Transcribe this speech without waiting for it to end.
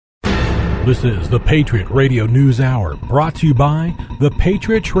This is the Patriot Radio News Hour, brought to you by the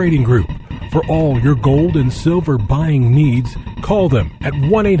Patriot Trading Group. For all your gold and silver buying needs, call them at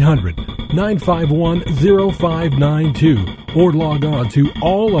 1-800-951-0592 or log on to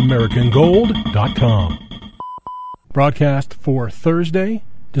allamericangold.com. Broadcast for Thursday,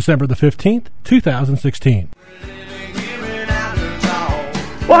 December the 15th, 2016.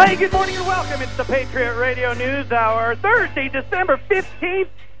 Well, hey, good morning and welcome. It's the Patriot Radio News Hour, Thursday, December 15th.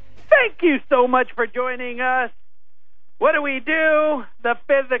 Thank you so much for joining us. What do? The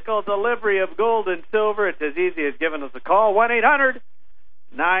physical delivery of gold and silver. It's as easy as giving us a call,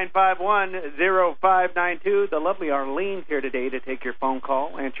 1-800-951-0592. The lovely Arlene's here today to take your phone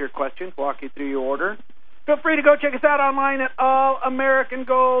call, answer your questions, walk you through your order. Feel free to go check us out online at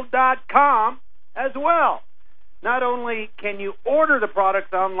allamericangold.com as well. Not only can you order the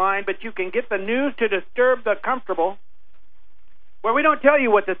products online, but you can get the news to disturb the comfortable, where we don't tell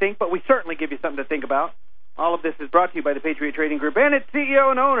you what to think, but we certainly give you something to think about. All of this is brought to you by the Patriot Trading Group and its CEO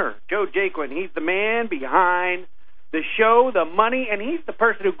and owner, Joe Jaquin. He's the man behind the show, the money, and he's the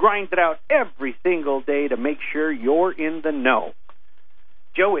person who grinds it out every single day to make sure you're in the know.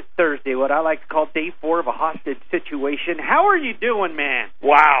 Joe, it's Thursday, what I like to call day 4 of a hostage situation. How are you doing, man?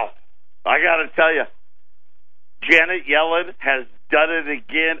 Wow. I got to tell you, Janet Yellen has done it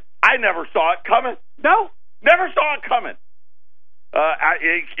again. I never saw it coming. No? Never saw it coming.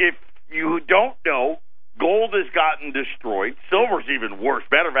 If you don't know, gold has gotten destroyed. Silver's even worse.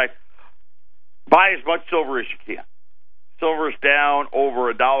 Matter of fact, buy as much silver as you can. Silver's down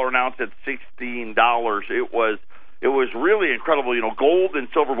over $1 an ounce at $16. It was really incredible. You know, gold and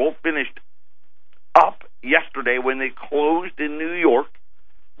silver both finished up yesterday when they closed in New York.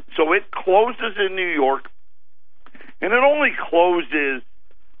 So it closes in New York, and it only closes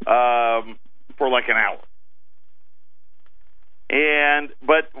for like an hour.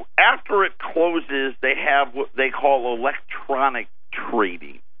 But after it closes, they have what they call electronic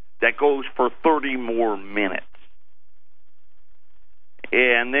trading that goes for 30 more minutes.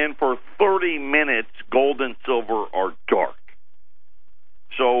 And then for 30 minutes, gold and silver are dark.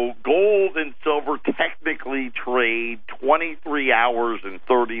 So gold and silver technically trade 23 hours and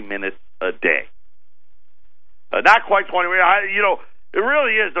 30 minutes a day. Not quite 20 minutes. You know, it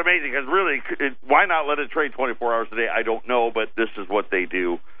really is amazing, because really, why not let it trade 24 hours a day? I don't know, but this is what they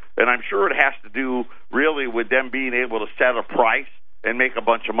do. And I'm sure it has to do really with them being able to set a price and make a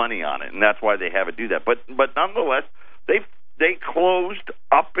bunch of money on it, and that's why they have it do that. But nonetheless, they closed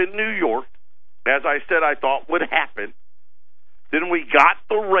up in New York, as I said I thought would happen. Then we got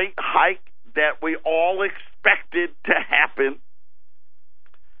the rate hike that we all expected to happen,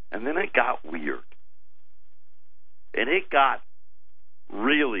 and then it got weird. And it got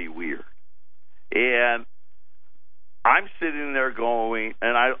really weird. And I'm sitting there going,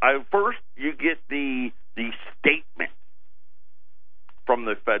 and I first you get the statement from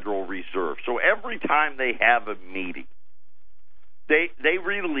the Federal Reserve. So every time they have a meeting, they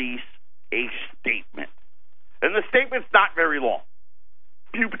release a statement. And the statement's not very long,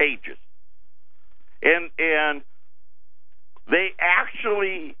 few pages. And they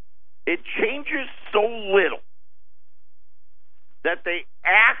actually, it changes so little that they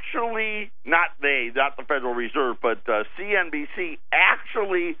actually, not the Federal Reserve, but CNBC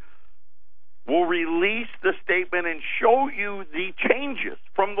actually will release the statement and show you the changes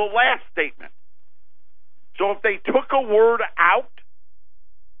from the last statement. So if they took a word out,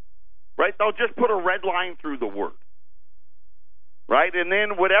 right, they'll just put a red line through the word, right? And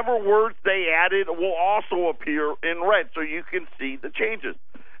then whatever words they added will also appear in red, so you can see the changes.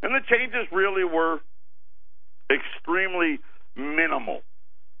 And the changes really were extremely minimal.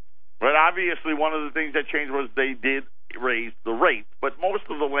 But obviously one of the things that changed was they did raise the rates, but most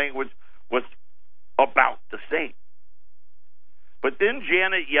of the language was about the same. But then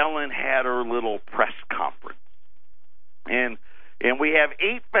Janet Yellen had her little press conference. And we have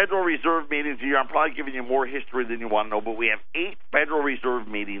 8 Federal Reserve meetings a year. I'm probably giving you more history than you want to know, but we have 8 Federal Reserve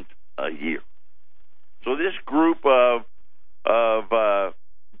meetings a year. So this group of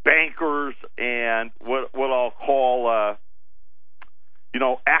bankers and what I'll call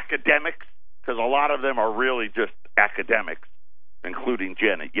academics, because a lot of them are really just academics, including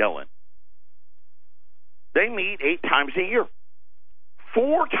Janet Yellen. They meet 8 times a year.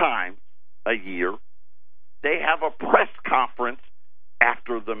 4 times a year, they have a press conference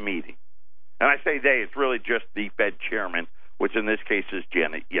after the meeting. And I say they, it's really just the Fed chairman, which in this case is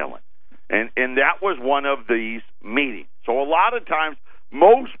Janet Yellen. And that was one of these meetings. So a lot of times,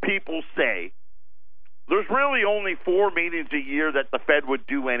 most people say there's really only 4 meetings a year that the Fed would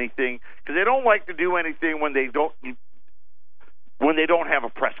do anything, because they don't like to do anything when they don't have a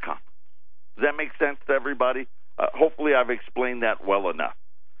press conference. Does that make sense to everybody? Hopefully I've explained that well enough.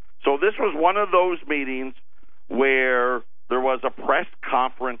 So this was one of those meetings where there was a press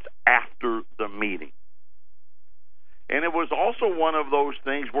conference after the meeting. And it was also one of those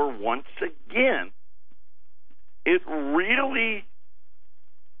things where, once again, it really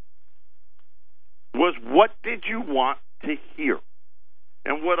was, what did you want to hear?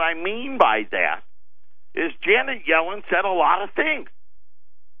 And what I mean by that is Janet Yellen said a lot of things.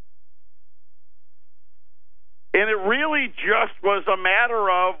 And it really just was a matter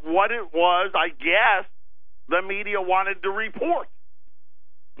of what it was, I guess, the media wanted to report.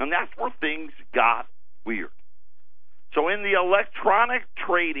 And that's where things got weird. So in the electronic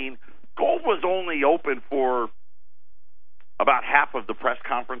trading, gold was only open for about half of the press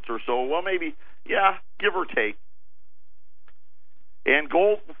conference or so. Well, maybe, yeah, give or take. And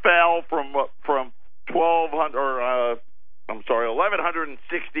gold fell from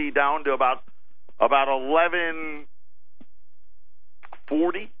 1160 down to about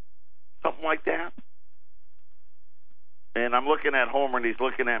 1140, something like that. And I'm looking at Homer, and he's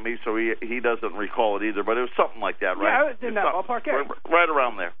looking at me, so he doesn't recall it either. But it was something like that, right? Yeah, it was in that ballpark. Right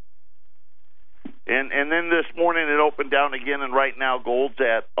around there. And then this morning it opened down again, and right now gold's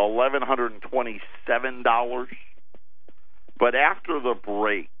at $1,127. But after the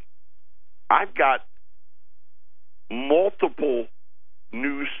break, I've got multiple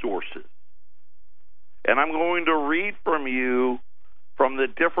news sources. And I'm going to read from you from the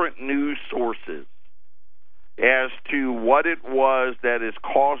different news sources as to what it was that has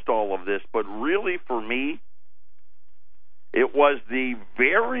caused all of this. But really, for me, it was the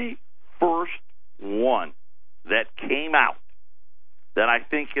very first one that came out that I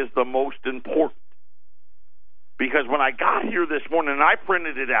think is the most important. Because when I got here this morning, and I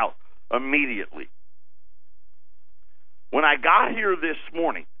printed it out immediately. When I got here this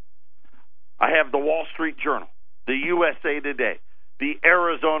morning, I have the Wall Street Journal, the USA Today, the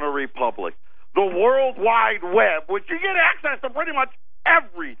Arizona Republic, the World Wide Web, which you get access to pretty much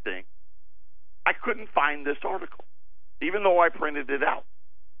everything. I couldn't find this article, even though I printed it out.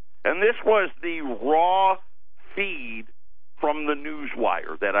 And this was the raw feed from the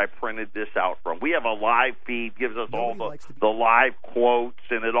Newswire that I printed this out from. We have a live feed, gives us all the live quotes,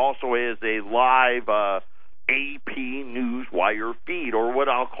 and it also is a live AP Newswire feed, or what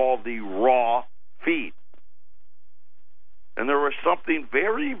I'll call the raw feed. And there was something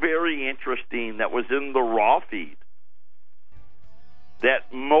very, very interesting that was in the raw feed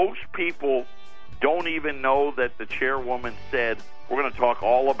that most people don't even know that the chairwoman said. We're going to talk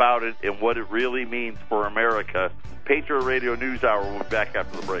all about it and what it really means for America. Patriot Radio News Hour. We'll be back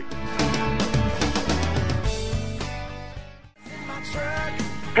after the break.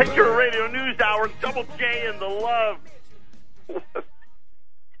 Patriot Radio News Hour, Double J and the love.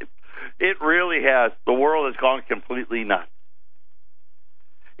 It really has. The world has gone completely nuts.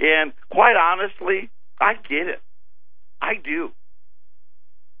 And quite honestly, I get it. I do.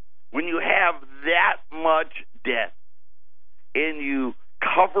 When you have that much debt and you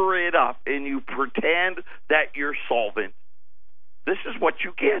cover it up and you pretend that you're solvent, this is what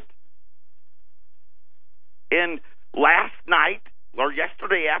you get. And last night, or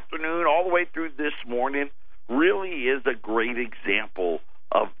yesterday afternoon, all the way through this morning, really is a great example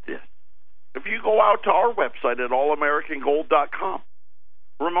of this. If you go out to our website at allamericangold.com,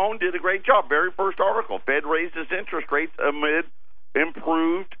 Ramon did a great job. Very first article, Fed raises interest rates amid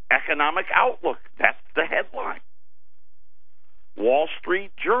improved economic outlook. That's the headline. Wall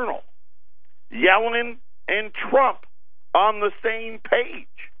Street Journal, Yellen and Trump on the same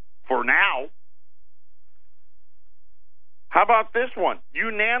page for now. How about this one?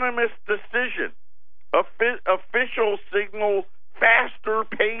 Unanimous decision. Official signal faster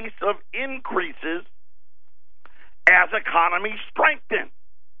pace of increases as economy strengthens.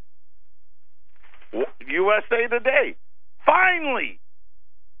 USA Today. Finally,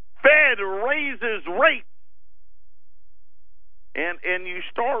 Fed raises rates. And you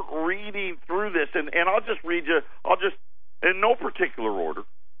start reading through this, and I'll just read you, in no particular order.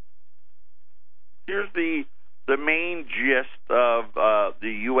 Here's the main gist of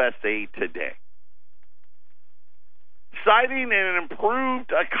the USA Today. Citing an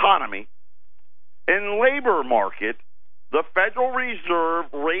improved economy and labor market, the Federal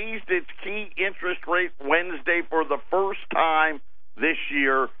Reserve raised its key interest rate Wednesday for the first time this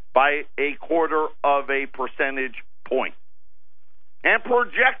year by 0.25 percentage point, and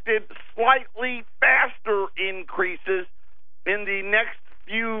projected slightly faster increases in the next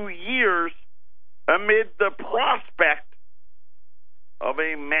few years amid the prospect of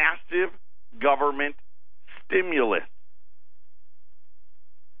a massive government stimulus.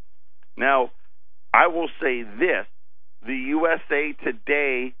 Now, I will say this. The USA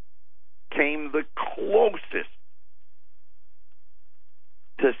Today came the closest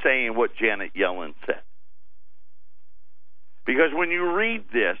to saying what Janet Yellen said. Because when you read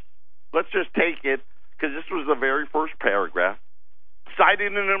this, let's just take it, because this was the very first paragraph,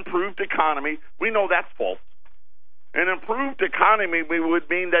 citing an improved economy. We know that's false. An improved economy would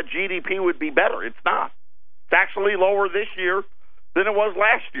mean that GDP would be better. It's not. It's actually lower this year than it was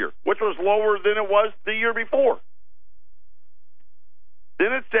last year, which was lower than it was the year before.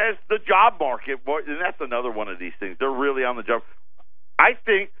 Then it says the job market, and that's another one of these things. They're really on the job. I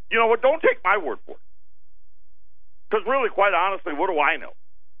think, you know what, don't take my word for it. Because really, quite honestly, what do I know?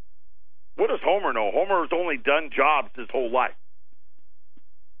 What does Homer know? Homer has only done jobs his whole life.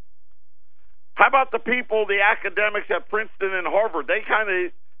 How about the people, the academics at Princeton and Harvard? They kind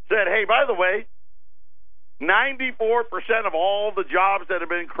of said, hey, by the way, 94% of all the jobs that have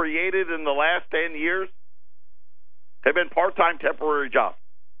been created in the last 10 years have been part-time temporary jobs.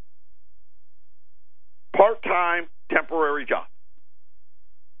 Part-time temporary jobs.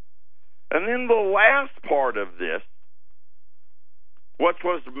 And then the last part of this, which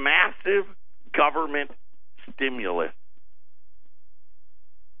was massive government stimulus.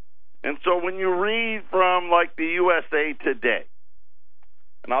 And so when you read from like the USA Today,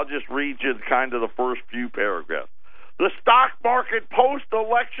 and I'll just read you kind of the first few paragraphs. The stock market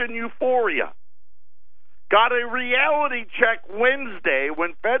post-election euphoria got a reality check Wednesday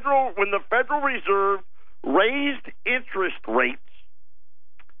when the Federal Reserve raised interest rates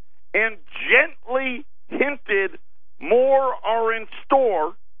and gently hinted more are in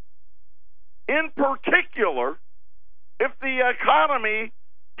store, in particular, if the economy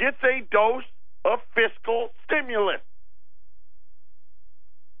gets a dose of fiscal stimulus.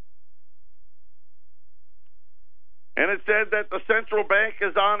 And it said that the central bank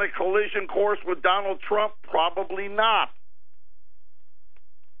is on a collision course with Donald Trump. Probably not.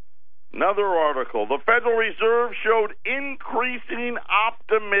 Another article. The Federal Reserve showed increasing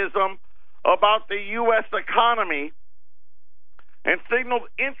optimism about the U.S. economy and signaled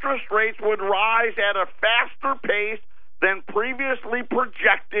interest rates would rise at a faster pace than previously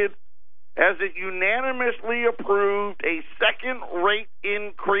projected as it unanimously approved a second rate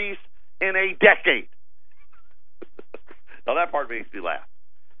increase in a decade. Now, that part makes me laugh.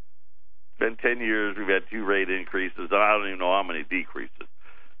 It's been 10 years. We've had 2 rate increases, and I don't even know how many decreases.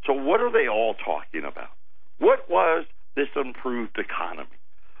 So what are they all talking about? What was this improved economy?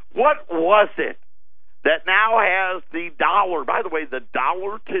 What was it that now has the dollar? By the way, the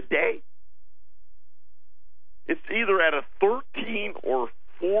dollar today, it's either at a 13 or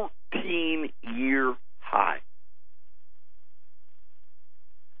 14-year high.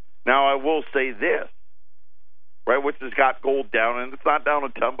 Now, I will say this, right, which has got gold down, and it's not down a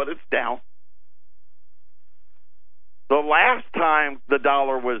ton, but it's down. The last time the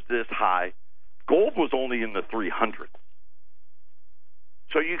dollar was this high, gold was only in the 300s.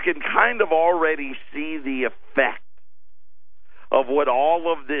 So you can kind of already see the effect of what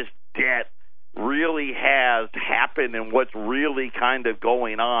all of this debt really has happened and what's really kind of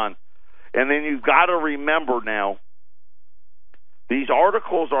going on. And then you've got to remember now, these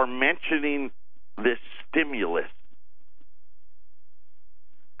articles are mentioning this stimulus.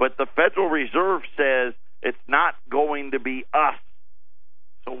 But the Federal Reserve says it's not going to be us.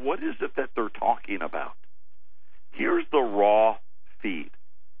 So what is it that they're talking about? Here's the raw feed.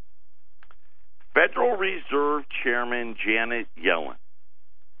 Federal Reserve Chairman Janet Yellen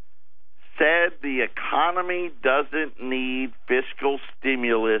said the economy doesn't need fiscal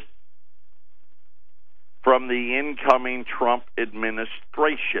stimulus from the incoming Trump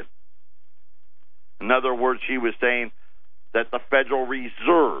administration. In other words, she was saying that the Federal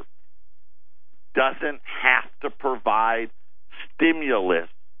Reserve doesn't have to provide stimulus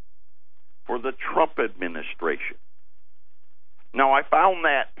for the Trump administration. Now, I found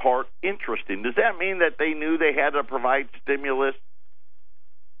that part interesting. Does that mean that they knew they had to provide stimulus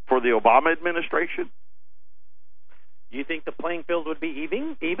for the Obama administration? You think the playing field would be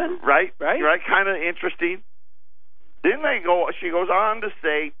even? Right? Kind of interesting. Then she goes on to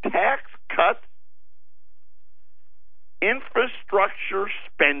say tax cuts, infrastructure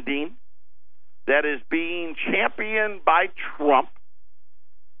spending that is being championed by Trump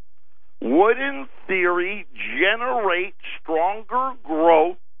would, in theory, generate stronger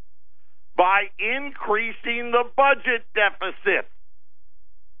growth by increasing the budget deficit.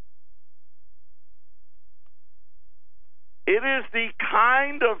 It is the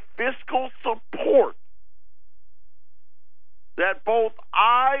kind of fiscal support that both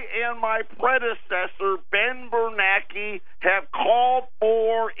I and my predecessor, Ben Bernanke, have called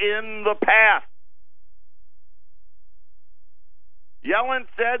for in the past. Yellen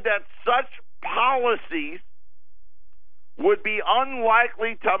said that such policies would be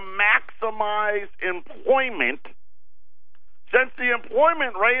unlikely to maximize employment, since the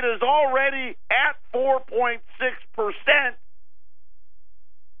employment rate is already at 4.6%,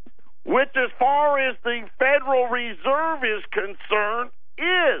 which, as far as the Federal Reserve is concerned,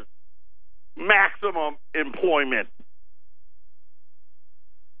 is maximum employment.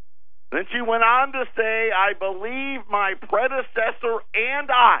 Then she went on to say, I believe my predecessor and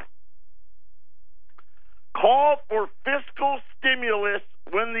I called for fiscal stimulus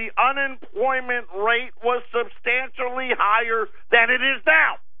when the unemployment rate was substantially higher than it is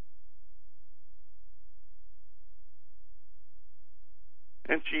now.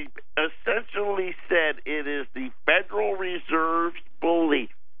 And she essentially said it is the Federal Reserve's belief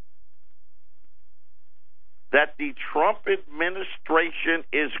that the Trump administration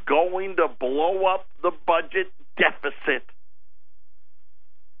is going to blow up the budget deficit.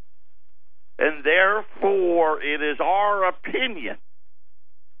 And therefore, it is our opinion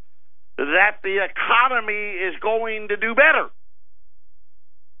that the economy is going to do better.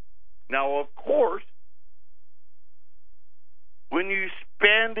 Now, of course, when you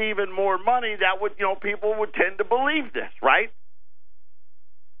spend even more money, that would, people would tend to believe this, right?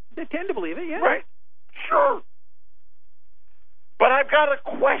 They tend to believe it, yeah. Right. Sure. But I've got a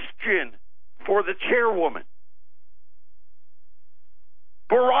question for the chairwoman.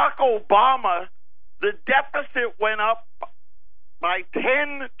 Barack Obama, the deficit went up by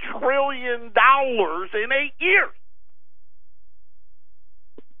 $10 trillion in 8 years.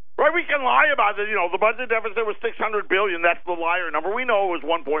 Right, we can lie about it. The budget deficit was $600 billion. That's the liar number. We know it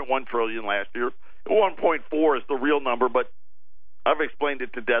was $1.1 trillion last year. 1.4 is the real number, but I've explained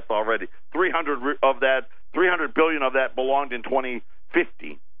it to death already. 300 billion of that belonged in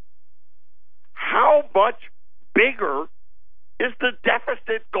 2015. How much bigger is the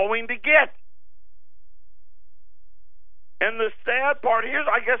deficit going to get? And the sad part here's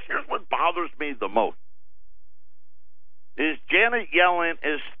what bothers me the most. Is Janet Yellen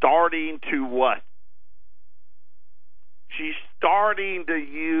is starting to what? She's starting to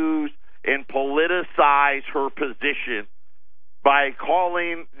use and politicize her position by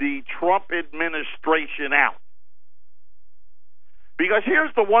calling the Trump administration out. Because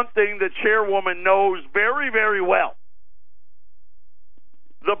here's the one thing the chairwoman knows very, very well.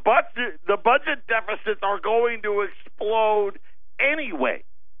 The budget deficits are going to explode anyway.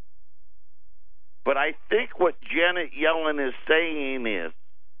 But I think what Janet Yellen is saying is,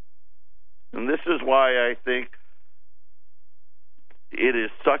 and this is why I think it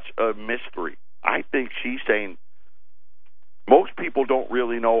is such a mystery, I think she's saying most people don't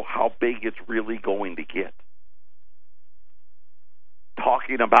really know how big it's really going to get.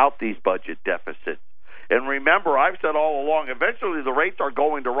 Talking about these budget deficits. And remember, I've said all along, eventually the rates are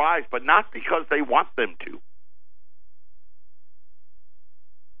going to rise, but not because they want them to.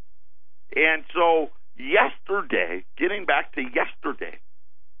 And so yesterday, getting back to yesterday,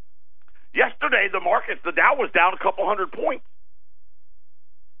 the markets, the Dow was down a couple hundred points.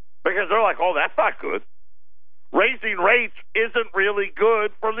 Because they're like, oh, that's not good. Raising rates isn't really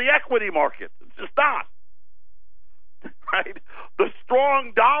good for the equity market. It's just not. Right? The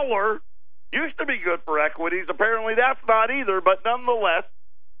strong dollar used to be good for equities. Apparently that's not either. But nonetheless,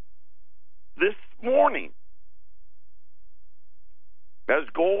 this morning, as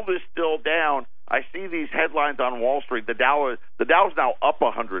gold is still down, I see these headlines on Wall Street. The Dow's now up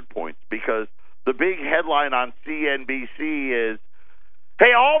 100 points because the big headline on CNBC is,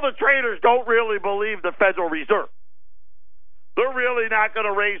 hey, all the traders don't really believe the Federal Reserve. They're really not going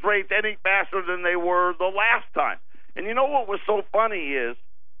to raise rates any faster than they were the last time. And you know what was so funny is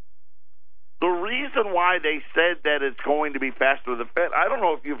the reason why they said that it's going to be faster than the Fed, I don't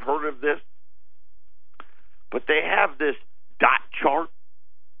know if you've heard of this, but they have this dot chart.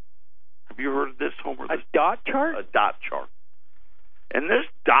 Have you heard of this, Homer? A dot chart? A dot chart. And this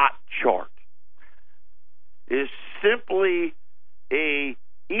dot chart is simply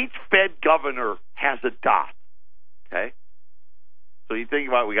each Fed governor has a dot, okay? So you think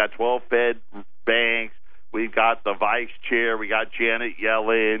about it, we got 12 Fed banks, we've got the vice chair, we got Janet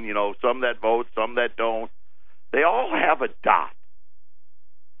Yellen, some that vote, some that don't. They all have a dot.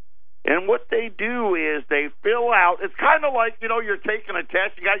 And what they do is they fill out, it's kind of like, you're taking a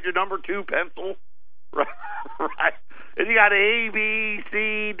test, you got your number 2 pencil, right? And you got A, B,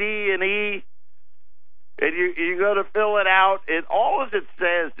 C, D, and E. And you're going to fill it out, and all it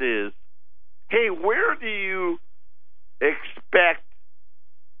says is, hey, where do you expect expect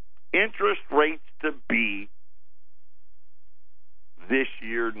interest rates to be this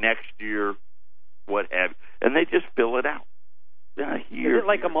year, next year, what have you? And they just fill it out. Is it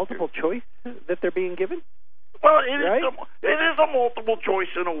like a multiple choice that they're being given? Well, it is a multiple choice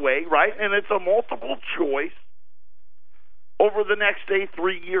in a way, right? And it's a multiple choice over the next, say,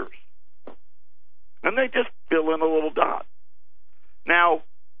 3 years. And they just fill in a little dot. Now,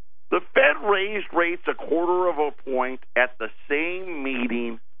 the Fed raised rates 1/4 of a point at the same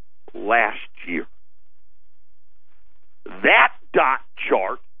meeting last year. That dot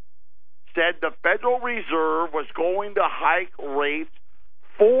chart said the Federal Reserve was going to hike rates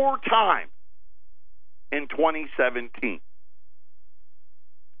 4 times in 2017.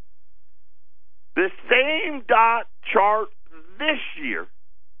 The same dot chart this year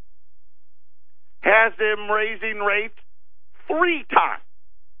has them raising rates 3 times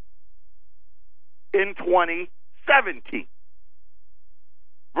in 2017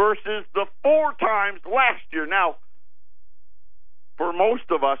 versus the 4 times last year. Now, for most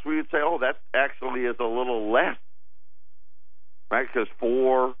of us, we would say, oh, that actually is a little less, right? Because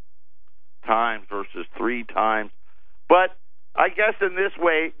 4 times versus 3 times. But I guess in this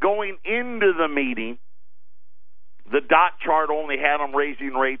way, going into the meeting, the dot chart only had them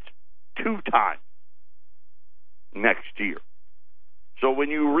raising rates 2 times next year. So when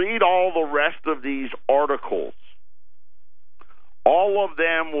you read all the rest of these articles, all of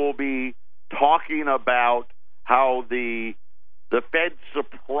them will be talking about how the Fed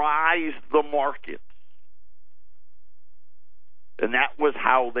surprised the markets. And that was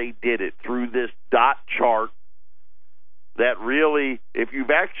how they did it, through this dot chart that really, if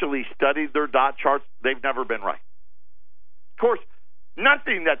you've actually studied their dot charts, they've never been right. Of course,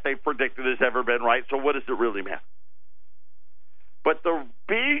 nothing that they've predicted has ever been right, so what does it really matter? But the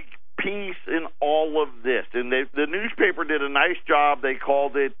big piece in all of this, and the newspaper did a nice job. They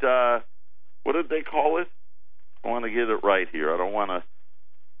called it, what did they call it? I want to get it right here. I don't want to.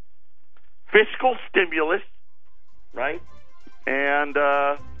 Fiscal stimulus, right? And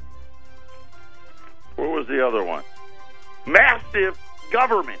what was the other one? Massive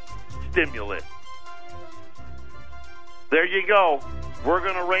government stimulus. There you go. We're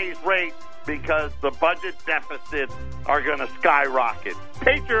going to raise rates because the budget deficits are going to skyrocket.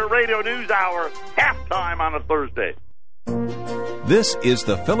 Patriot Radio News Hour, halftime on a Thursday. This is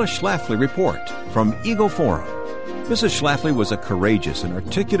the Phyllis Schlafly Report from Eagle Forum. Mrs. Schlafly was a courageous and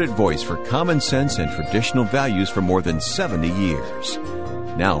articulate voice for common sense and traditional values for more than 70 years.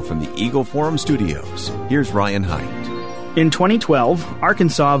 Now from the Eagle Forum studios, here's Ryan Haidt. In 2012,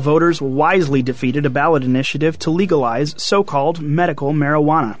 Arkansas voters wisely defeated a ballot initiative to legalize so-called medical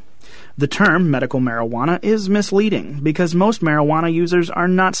marijuana. The term medical marijuana is misleading because most marijuana users are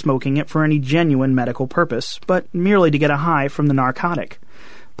not smoking it for any genuine medical purpose, but merely to get a high from the narcotic.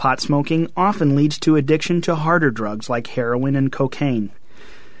 Pot smoking often leads to addiction to harder drugs like heroin and cocaine.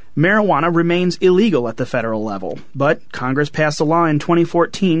 Marijuana remains illegal at the federal level, but Congress passed a law in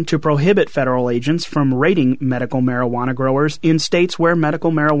 2014 to prohibit federal agents from raiding medical marijuana growers in states where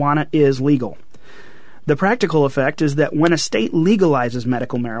medical marijuana is legal. The practical effect is that when a state legalizes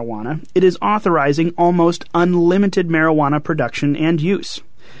medical marijuana, it is authorizing almost unlimited marijuana production and use.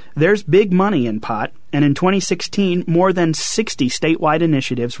 There's big money in pot, and in 2016, more than 60 statewide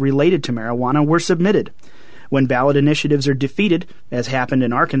initiatives related to marijuana were submitted. When ballot initiatives are defeated, as happened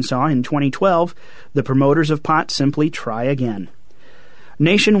in Arkansas in 2012, the promoters of pot simply try again.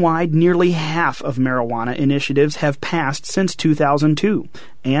 Nationwide, nearly half of marijuana initiatives have passed since 2002,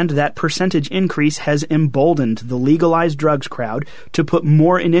 and that percentage increase has emboldened the legalized drugs crowd to put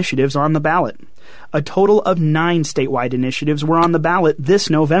more initiatives on the ballot. A total of 9 statewide initiatives were on the ballot this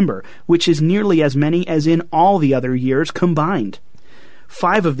November, which is nearly as many as in all the other years combined.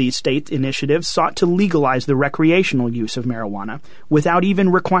 5 of these state initiatives sought to legalize the recreational use of marijuana without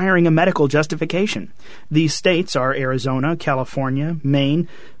even requiring a medical justification. These states are Arizona, California, Maine,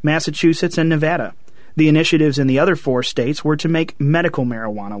 Massachusetts, and Nevada. The initiatives in the other 4 states were to make medical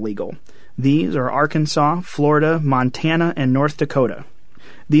marijuana legal. These are Arkansas, Florida, Montana, and North Dakota.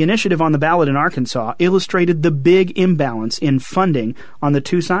 The initiative on the ballot in Arkansas illustrated the big imbalance in funding on the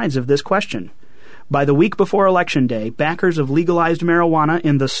two sides of this question. By the week before Election Day, backers of legalized marijuana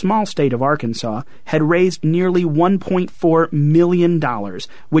in the small state of Arkansas had raised nearly $1.4 million,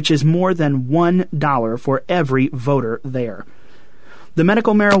 which is more than $1 for every voter there. The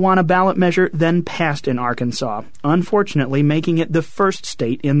medical marijuana ballot measure then passed in Arkansas, unfortunately making it the first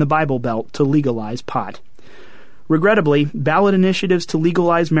state in the Bible Belt to legalize pot. Regrettably, ballot initiatives to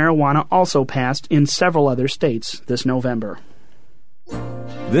legalize marijuana also passed in several other states this November.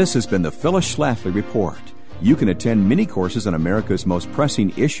 This has been the Phyllis Schlafly Report. You can attend mini courses on America's most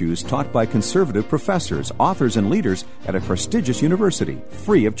pressing issues taught by conservative professors, authors, and leaders at a prestigious university,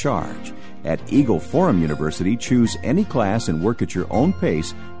 free of charge. At Eagle Forum University, choose any class and work at your own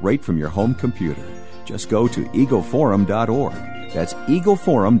pace right from your home computer. Just go to eagleforum.org. That's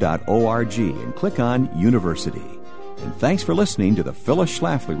eagleforum.org and click on University. And thanks for listening to the Phyllis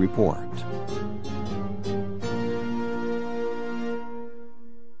Schlafly Report.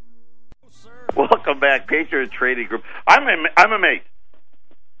 Welcome back, Patriot Trading Group. I'm amazed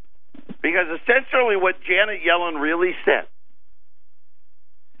because essentially what Janet Yellen really said,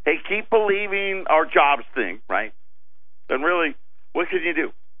 hey, keep believing our jobs thing, right? Then really, what can you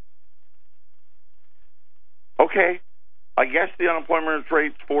do? Okay, I guess the unemployment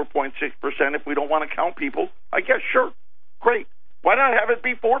rate's 4.6%. If we don't want to count people, I guess, sure, great. Why not have it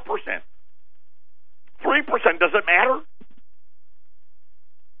be 4%? 3%, does it matter?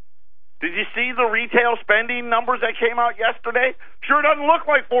 Did you see the retail spending numbers that came out yesterday? Sure doesn't look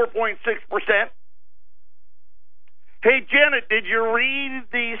like 4.6%. Hey, Janet, did you read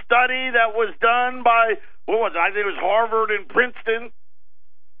the study that was done by, what was it? I think it was Harvard and Princeton.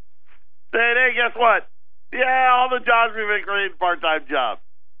 Said, hey, guess what? Yeah, all the jobs we've been creating part-time jobs.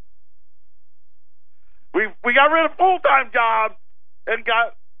 We got rid of full-time jobs and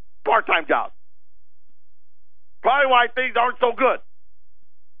got part-time jobs. Probably why things aren't so good.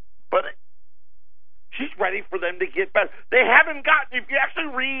 But she's ready for them to get better. They haven't gotten, if you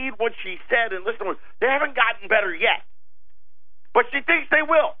actually read what she said and listen to her, they haven't gotten better yet. But she thinks they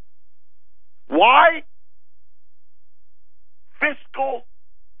will. Why? Fiscal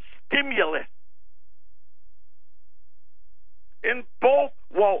stimulus. In both,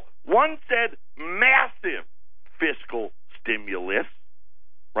 well, one said massive fiscal stimulus,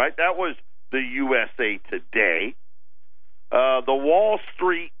 right? That was the USA Today. The Wall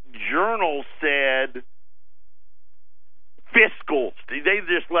Street Journal said fiscal. They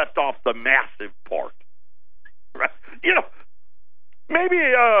just left off the massive part. Right? You know, maybe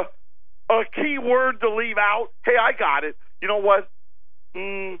a key word to leave out. Hey, I got it. You know what?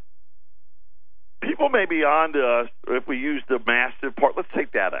 People may be on to us if we use the massive part. Let's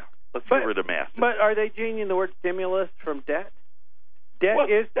take that out. Let's get rid of massive. But are they changing the word stimulus from debt? Debt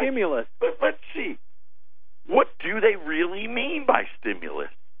is stimulus. But let's see. What do they really mean by stimulus?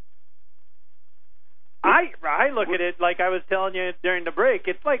 I look at it like I was telling you during the break.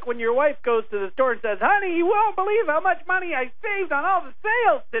 It's like when your wife goes to the store and says, honey, you won't believe how much money I saved on all the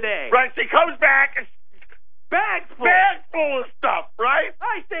sales today. Right, she comes back and bags full of stuff, right?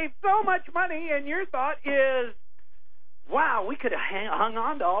 I saved so much money, and your thought is, wow, we could have hung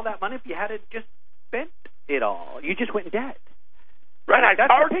on to all that money if you had just spent it all. You just went in debt. Right, I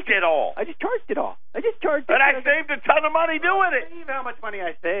charged it all. I just charged it all. I saved a ton of money doing it. Believe how much money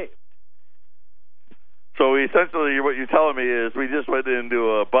I saved. So essentially, what you're telling me is we just went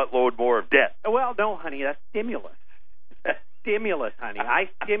into a buttload more of debt. Well, no, honey, that's stimulus. That's stimulus, honey. I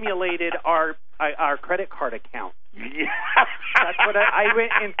stimulated our credit card account. Yeah. That's what I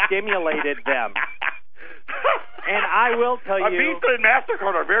went and stimulated them. And I will tell you, Visa and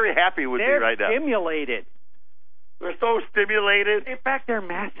MasterCard are very happy with me right now. They're stimulated. They're so stimulated. In fact, they're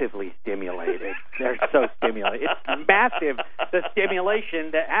massively stimulated. They're so stimulated. It's massive, the stimulation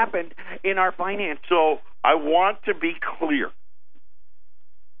that happened in our finance. So I want to be clear,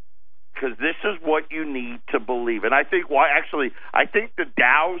 because this is what you need to believe. And I think the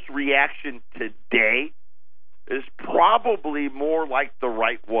Dow's reaction today is probably more like the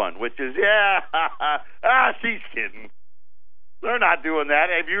right one, which is, she's kidding. They're not doing that.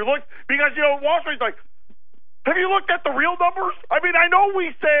 If you look, because, Wall Street's like, have you looked at the real numbers? I mean, I know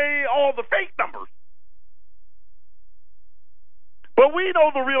we say all the fake numbers, but we know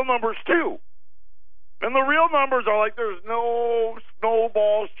the real numbers too. And the real numbers are like there's no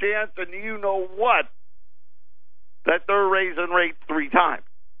snowball's chance, and you know what, that they're raising rates 3 times.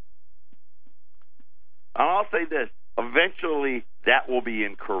 And I'll say this, eventually that will be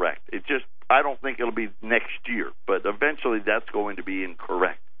incorrect. I don't think it'll be next year, but eventually that's going to be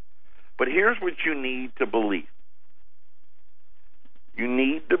incorrect. But here's what you need to believe. You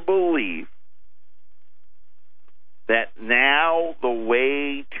need to believe that now the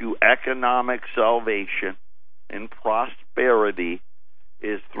way to economic salvation and prosperity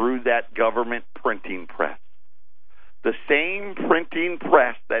is through that government printing press. The same printing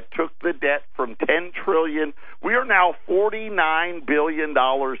press that took the debt from $10 trillion, we are now $49 billion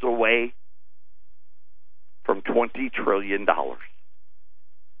away from $20 trillion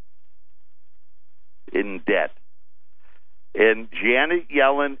in debt. And Janet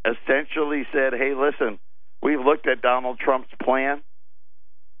Yellen essentially said, hey, listen, we've looked at Donald Trump's plan.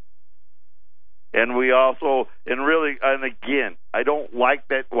 And we also, and again, I don't like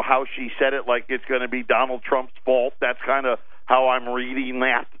that how she said it, like it's going to be Donald Trump's fault. That's kind of how I'm reading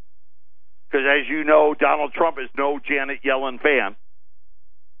that. Because as you know, Donald Trump is no Janet Yellen fan.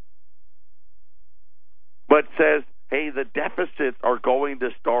 But says, hey, the deficits are going to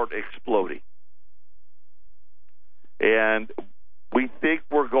start exploding. And we think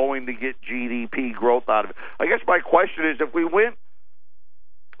we're going to get GDP growth out of it. I guess my question is, if we went,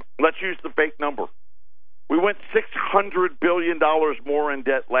 let's use the fake number. We went $600 billion more in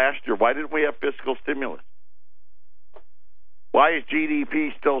debt last year. Why didn't we have fiscal stimulus? Why is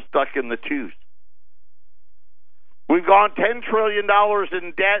GDP still stuck in the twos? We've gone $10 trillion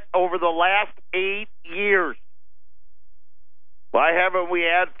in debt over the last 8 years. Why haven't we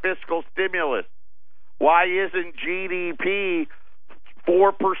had fiscal stimulus? Why isn't GDP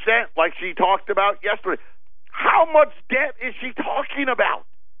 4% like she talked about yesterday? How much debt is she talking about?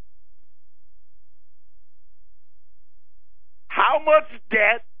 How much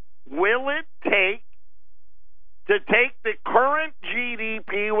debt will it take to take the current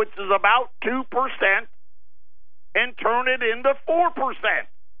GDP, which is about 2%, and turn it into 4%?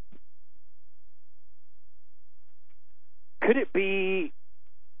 Could it be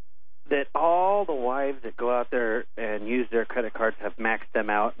that all the wives that go out there and use their credit cards have maxed them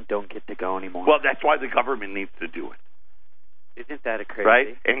out and don't get to go anymore? Well, that's why the government needs to do it. Isn't that a crazy?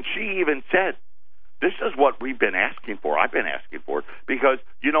 Right? And she even said, this is what we've been asking for. I've been asking for it because,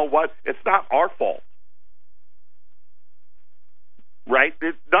 you know what? It's not our fault. Right?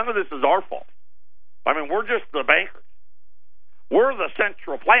 None of this is our fault. I mean, we're just the bankers. We're the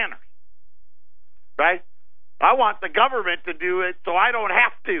central planners. Right? I want the government to do it so I don't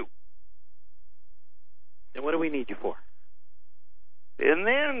have to. And what do we need you for? And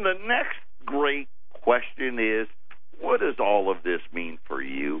then the next great question is, what does all of this mean for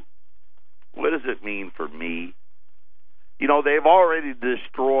you? What does it mean for me? You know, they've already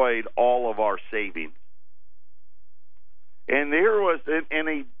destroyed all of our savings. And there was, in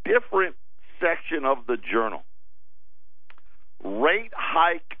a different section of the journal, rate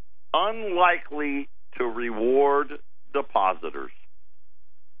hike unlikely to reward depositors.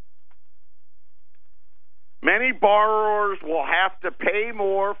 Many borrowers will have to pay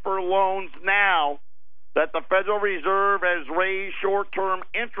more for loans now that the Federal Reserve has raised short-term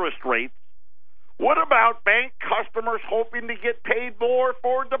interest rates. What about bank customers hoping to get paid more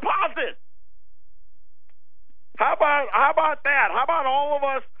for deposits? How about that? How about all of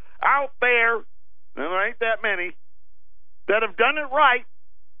us out there, and there ain't that many, that have done it right,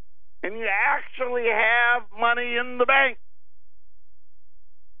 and you actually have money in the bank?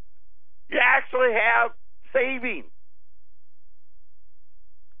 You actually have savings.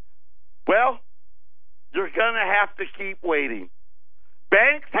 Well, you're going to have to keep waiting.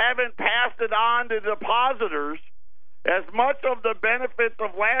 Banks haven't passed it on to depositors, as much of the benefits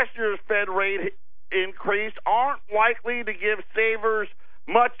of last year's Fed rate increase aren't likely to give savers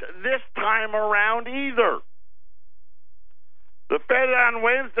much this time around either. The Fed on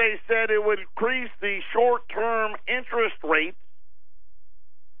Wednesday said it would increase the short-term interest rates.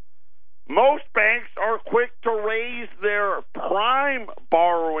 Most banks are quick to raise their prime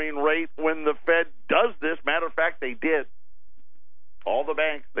borrowing rate when the Fed does this. Matter of fact, they did. All the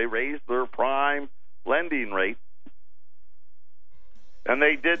banks, they raised their prime lending rate. And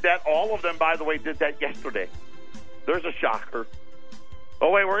they did that. All of them, by the way, did that yesterday. There's a shocker. Oh,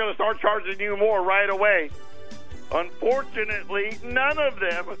 wait, we're going to start charging you more right away. Unfortunately, none of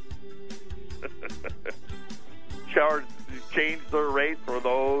them changed their rate for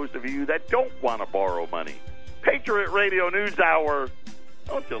those of you that don't want to borrow money. Patriot Radio News Hour.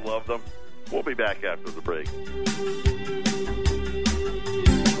 Don't you love them? We'll be back after the break.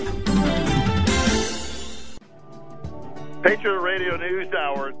 Patriot Radio News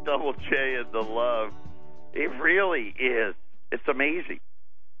Hour, Double J and the Love. It really is. It's amazing.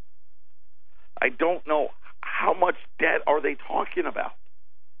 I don't know how much debt are they talking about,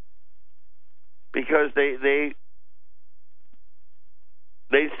 because they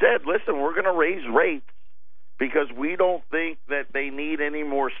said, listen, we're going to raise rates because we don't think that they need any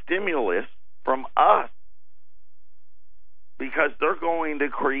more stimulus from us, because they're going to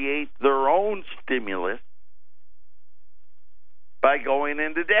create their own stimulus by going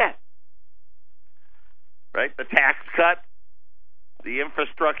into debt. Right? The tax cut, the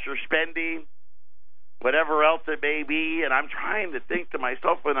infrastructure spending, whatever else it may be. And I'm trying to think to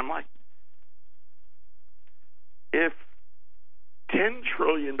myself, and I'm like, if $10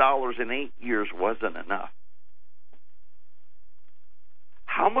 trillion in 8 years wasn't enough,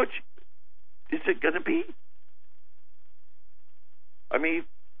 how much is it going to be? I mean,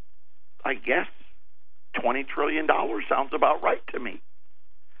 I guess $20 trillion sounds about right to me.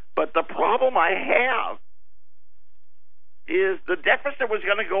 But the problem I have is the deficit was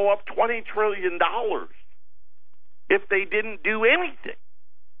going to go up $20 trillion if they didn't do anything.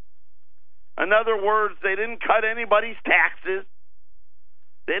 In other words, they didn't cut anybody's taxes.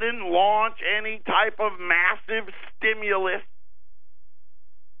 They didn't launch any type of massive stimulus.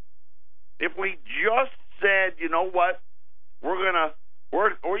 If we just said, you know what, we're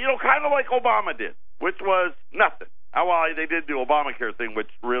kind of like Obama did, which was nothing. Well, they did do Obamacare thing, which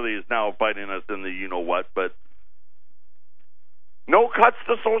really is now biting us in the you-know-what, but no cuts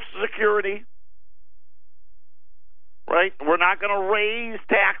to Social Security, right? We're not going to raise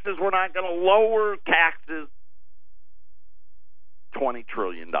taxes. We're not going to lower taxes. $20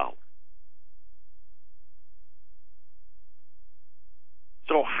 trillion.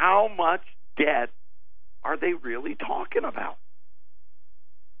 So how much debt are they really talking about?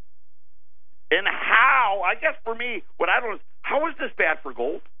 And how, I guess for me, how is this bad for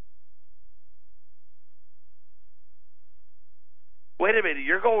gold? Wait a minute,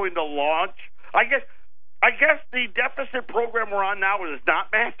 you're going to launch, I guess the deficit program we're on now is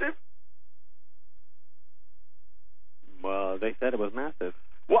not massive? Well, they said it was massive.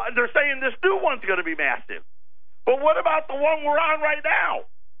 Well, they're saying this new one's going to be massive. But what about the one we're on right now?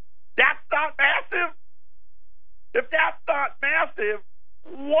 That's not massive? If that's not massive,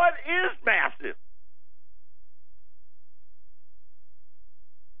 what is massive?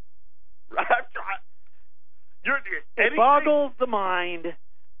 It boggles the mind,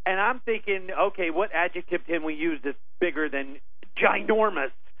 and I'm thinking, okay, what adjective can we use that's bigger than ginormous?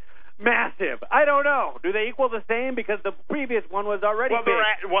 Massive. I don't know. Do they equal the same? Because the previous one was already big.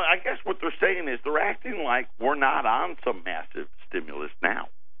 I guess what they're saying is they're acting like we're not on some massive stimulus now.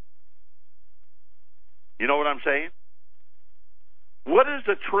 You know what I'm saying? What is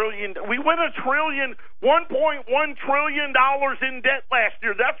 $1 trillion? We went $1.1 trillion in debt last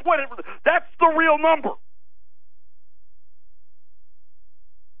year. That's the real number.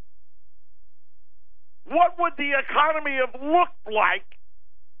 What would the economy have looked like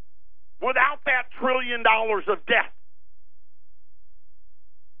without that $1 trillion of debt?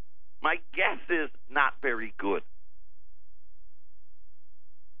 My guess is not very good.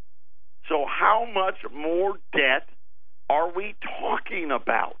 So how much more debt are we talking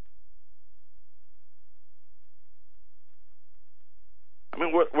about? I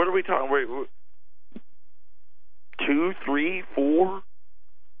mean, what are we talking? 2, 3, 4,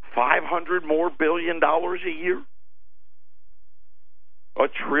 $500 more billion a year? $1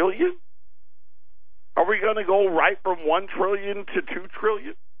 trillion? Are we going to go right from $1 trillion to $2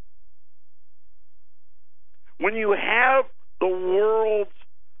 trillion? When you have the world's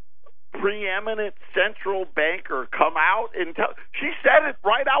preeminent central banker come out and tell, she said it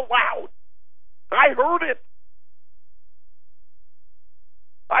right out loud. I heard it.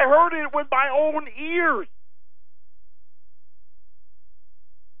 I heard it with my own ears.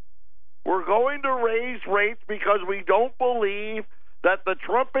 We're going to raise rates because we don't believe that the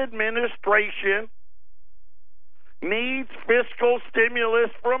Trump administration needs fiscal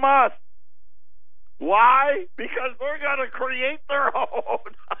stimulus from us. Why? Because they're going to create their own.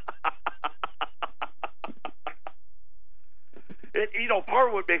 Part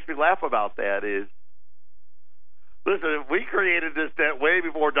of what makes me laugh about that is, listen, we created this debt way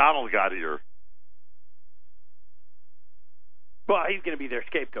before Donald got here. Well, he's going to be their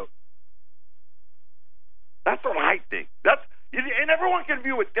scapegoat. That's what I think. And everyone can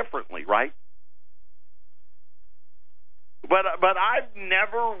view it differently, right? But I've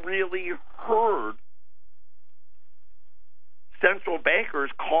never really heard central bankers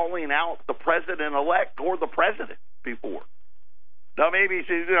calling out the president-elect or the president before. Now maybe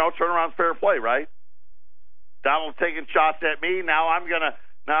turnaround's fair play, right? Donald's taking shots at me. Now I'm gonna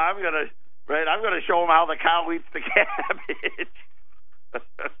show him how the cow eats the cabbage.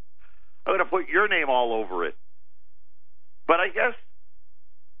 I'm gonna put your name all over it. But I guess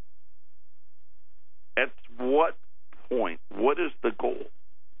at what point? What is the goal?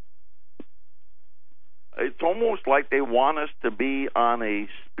 It's almost like they want us to be on a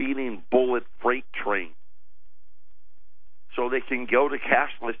speeding bullet freight train so they can go to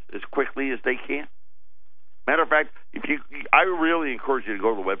cashless as quickly as they can. Matter of fact, I really encourage you to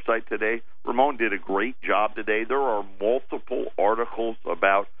go to the website today. Ramon did a great job today. There are multiple articles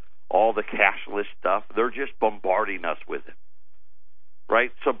about all the cashless stuff. They're just bombarding us with it,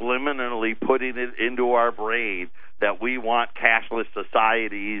 right? Subliminally putting it into our brain that we want cashless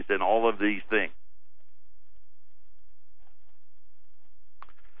societies and all of these things.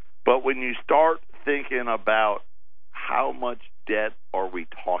 But when you start thinking about how much debt are we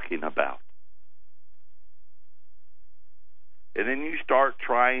talking about, And then you start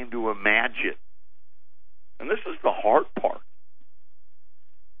trying to imagine. And this is the hard part.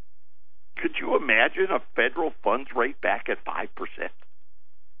 Could you imagine a federal funds rate back at 5%?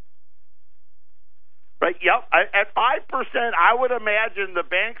 Right? Yep. At 5%, I would imagine the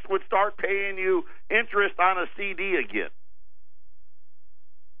banks would start paying you interest on a CD again.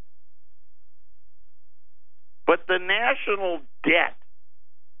 But the national debt,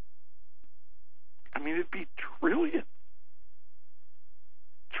 I mean, it'd be trillions.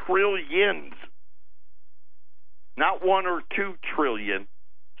 Trillions. Not 1 or 2 trillion.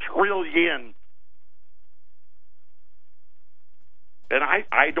 Trillions. And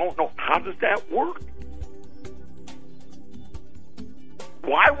I don't know, how does that work?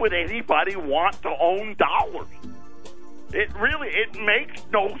 Why would anybody want to own dollars? It makes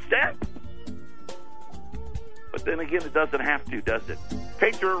no sense. But then again, it doesn't have to, does it?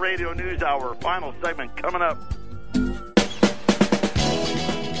 Patriot Radio News Hour, final segment coming up.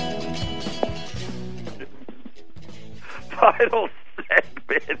 Final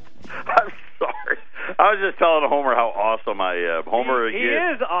segment. I'm sorry. I was just telling Homer how awesome I am. Homer he again. He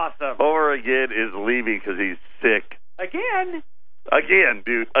is awesome. Homer again is leaving because he's sick. Again? Again,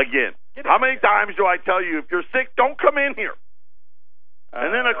 dude. Again. How many times do I tell you, if you're sick, don't come in here?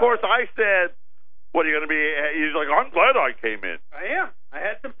 And then, of course, I said, what are you going to be? He's like, I'm glad I came in. I am. I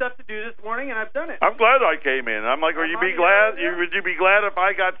had some stuff to do this morning, and I've done it. I'm glad I came in. I'm like, would you be glad? Would you be glad if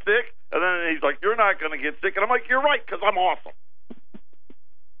I got sick? And then he's like, you're not going to get sick. And I'm like, you're right, because I'm awesome.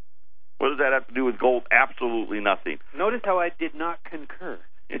 What does that have to do with gold? Absolutely nothing. Notice how I did not concur.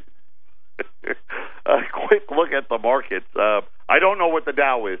 A quick look at the markets. I don't know what the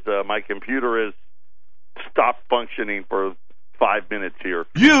Dow is. My computer has stopped functioning for 5 minutes here.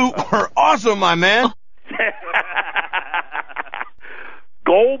 You are awesome, my man.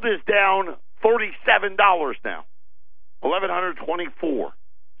 Gold is down $37 now, $1,124.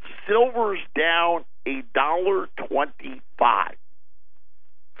 Silver's down $1.25,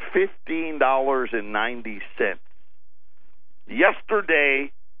 $15.90.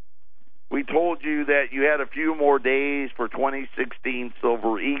 Yesterday, we told you that you had a few more days for 2016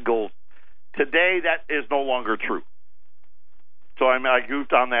 Silver Eagles. Today, that is no longer true. So I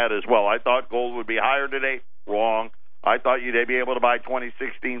goofed on that as well. I thought gold would be higher today. Wrong. I thought you'd be able to buy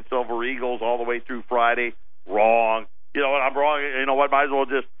 2016 Silver Eagles all the way through Friday. Wrong. You know what? I'm wrong. You know what? Might as well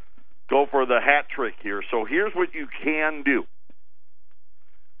just go for the hat trick here. So here's what you can do.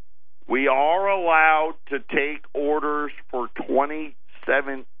 We are allowed to take orders for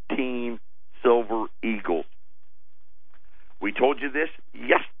 2017 Silver Eagles. We told you this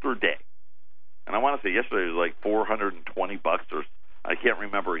yesterday. And I want to say yesterday it was like $420 or I can't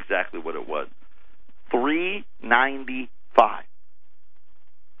remember exactly what it was.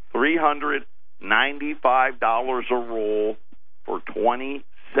 $395 a roll for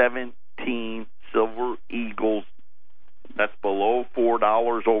 2017 Silver Eagles. That's below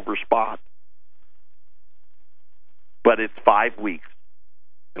 $4 over spot. But it's 5 weeks.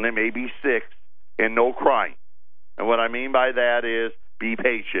 And it may be 6 and no crying. And what I mean by that is be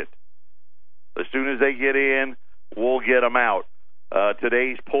patient. As soon as they get in, we'll get them out.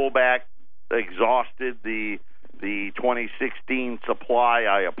 Today's pullback exhausted the 2016 supply.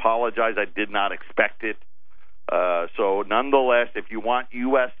 I apologize. I did not expect it. So nonetheless, if you want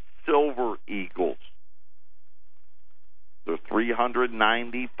U.S. Silver Eagles, they're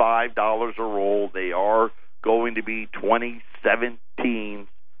 $395 a roll. They are going to be 2017,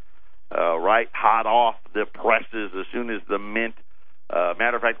 right hot off the presses as soon as the mint.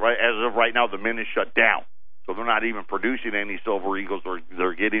 Matter of fact, as of right now, the mint is shut down. So they're not even producing any Silver Eagles.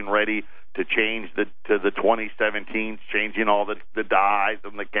 They're getting ready to change to the 2017s, changing all the dyes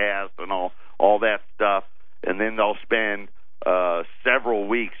and the cast and all that stuff. And then they'll spend several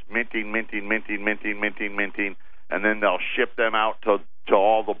weeks minting, and then they'll ship them out to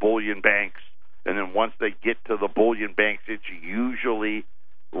all the bullion banks. And then once they get to the bullion banks, it's usually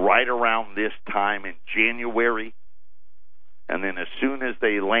right around this time in January. And then as soon as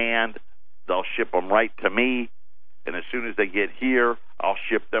they land, they'll ship them right to me. And as soon as they get here, I'll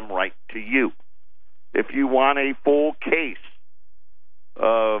ship them right to you. If you want a full case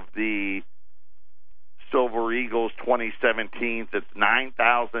of the Silver Eagles 2017s, it's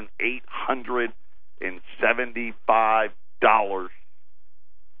 $9,875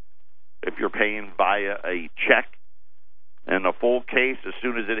 if you're paying via a check. And a full case, as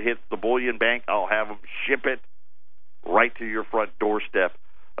soon as it hits the bullion bank, I'll have them ship it right to your front doorstep.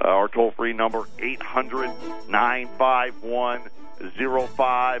 Our toll-free number,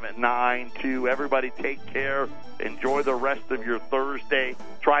 800-951-0592. Everybody take care. Enjoy the rest of your Thursday.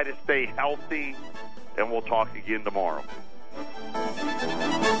 Try to stay healthy, and we'll talk again tomorrow.